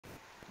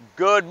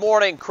Good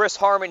morning, Chris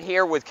Harmon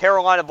here with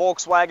Carolina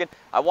Volkswagen.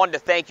 I wanted to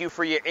thank you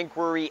for your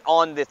inquiry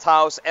on the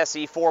Taos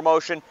SE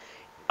 4Motion.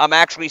 I'm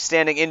actually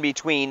standing in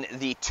between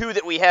the two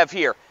that we have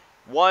here.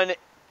 One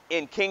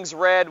in King's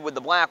Red with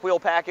the black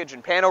wheel package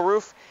and pano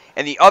roof,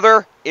 and the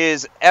other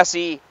is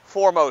SE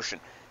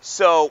 4Motion.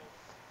 So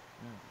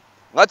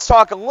let's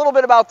talk a little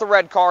bit about the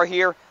red car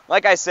here.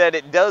 Like I said,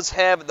 it does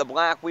have the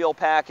black wheel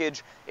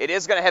package. It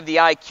is going to have the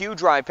IQ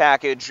drive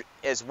package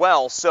as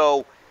well.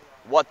 So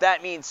what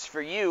that means for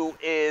you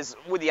is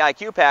with the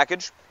IQ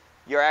package,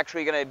 you're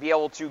actually going to be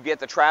able to get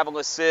the travel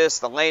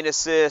assist, the lane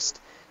assist.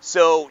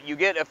 So you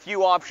get a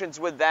few options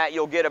with that.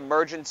 You'll get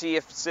emergency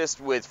assist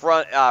with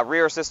front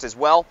rear assist as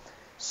well.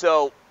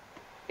 So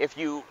if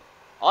you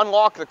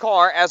unlock the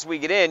car as we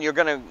get in, you're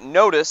going to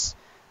notice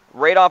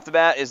right off the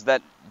bat is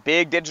that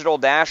big digital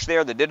dash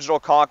there, the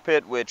digital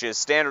cockpit, which is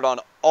standard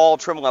on all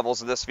trim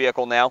levels of this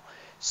vehicle now.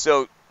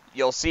 So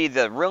you'll see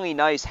the really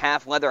nice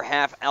half leather,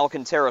 half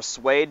Alcantara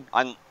suede.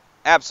 I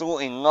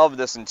absolutely love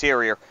this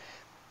interior.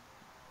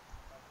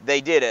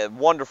 They did a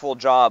wonderful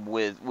job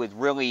with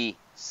really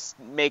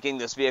making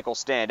this vehicle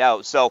stand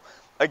out. So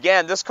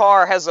again, this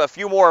car has a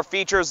few more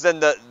features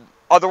than the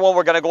other one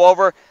we're going to go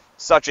over,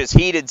 such as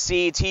heated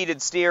seats,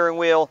 heated steering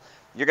wheel.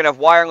 You're going to have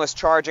wireless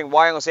charging,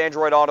 wireless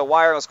Android Auto,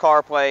 wireless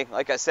CarPlay.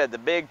 Like I said, the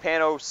big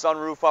pano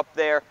sunroof up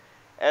there.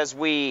 As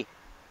we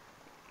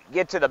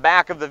get to the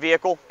back of the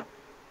vehicle,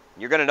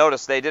 you're going to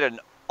notice they did an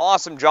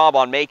awesome job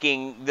on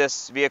making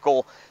this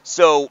vehicle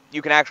so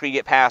you can actually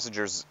get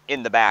passengers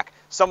in the back.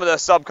 Some of the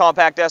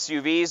subcompact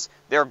SUVs,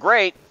 they're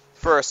great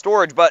for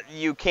storage, but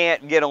you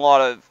can't get a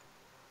lot of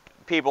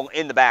people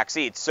in the back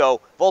seats.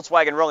 So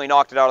Volkswagen really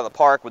knocked it out of the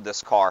park with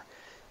this car.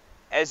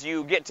 As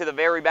you get to the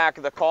very back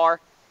of the car,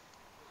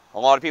 a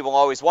lot of people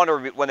always wonder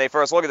when they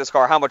first look at this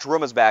car, how much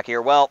room is back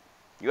here? Well,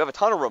 you have a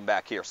ton of room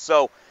back here.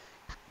 So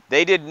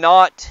they did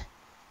not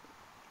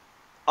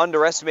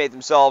underestimate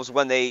themselves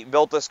when they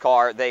built this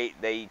car.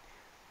 They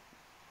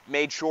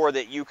made sure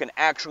that you can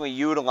actually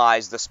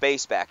utilize the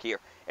space back here.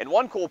 And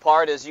one cool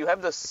part is you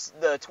have the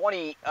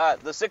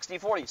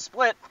 60-40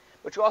 split,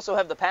 but you also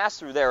have the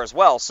pass-through there as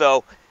well.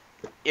 So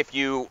if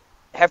you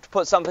have to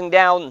put something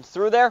down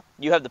through there,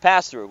 you have the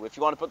pass-through. If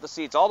you want to put the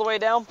seats all the way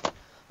down,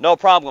 no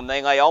problem.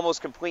 They lay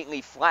almost completely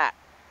flat.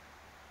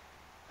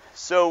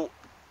 So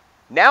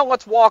now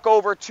let's walk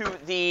over to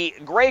the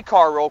gray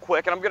car real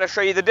quick, and I'm going to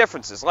show you the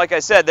differences. Like I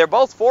said, they're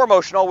both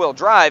 4Motion all-wheel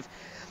drive.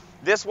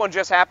 This one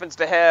just happens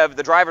to have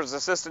the driver's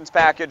assistance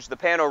package, the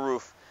pano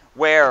roof,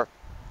 where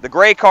the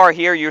gray car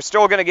here, you're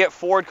still going to get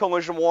forward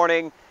collision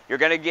warning. You're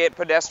going to get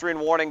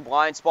pedestrian warning,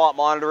 blind spot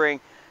monitoring.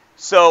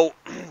 So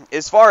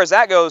as far as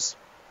that goes,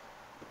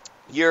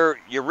 you're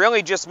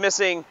really just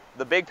missing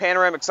the big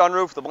panoramic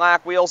sunroof, the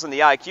black wheels, and the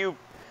IQ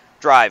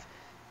drive.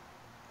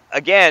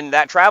 Again,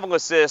 that travel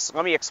assist,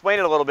 let me explain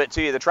it a little bit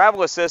to you. The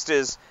travel assist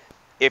is,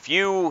 if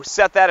you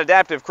set that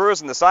adaptive cruise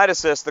and the side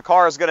assist, the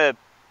car is going to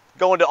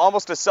go into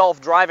almost a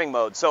self-driving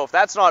mode. So if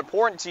that's not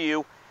important to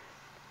you,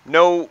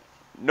 no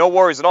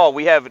worries at all.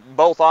 We have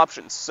both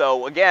options.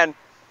 So again,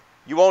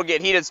 you won't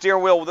get heated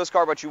steering wheel with this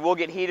car, but you will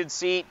get heated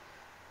seat,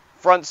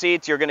 front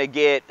seats. You're going to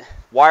get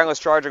wireless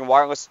charging,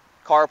 wireless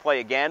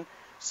CarPlay again.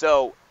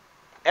 So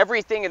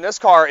everything in this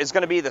car is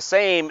going to be the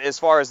same as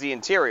far as the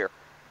interior.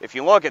 If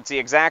you look, it's the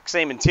exact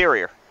same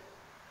interior.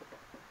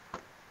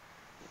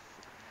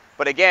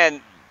 But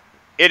again,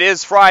 it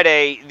is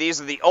Friday.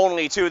 These are the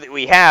only two that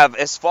we have.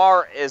 As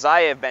far as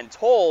I have been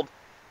told,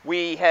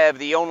 we have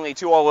the only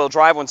two all-wheel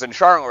drive ones in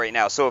Charlotte right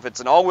now. So if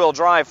it's an all-wheel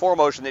drive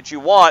 4Motion that you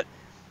want,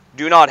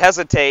 do not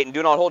hesitate and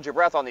do not hold your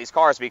breath on these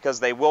cars because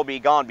they will be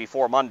gone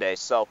before Monday.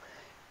 So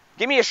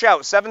give me a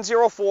shout,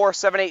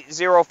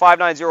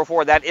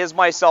 704-780-5904. That is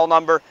my cell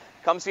number.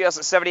 Come see us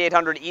at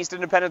 7800 East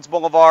Independence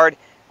Boulevard.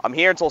 I'm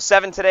here until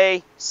 7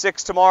 today,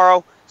 6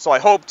 tomorrow, so I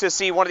hope to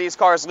see one of these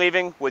cars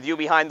leaving with you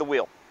behind the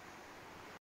wheel.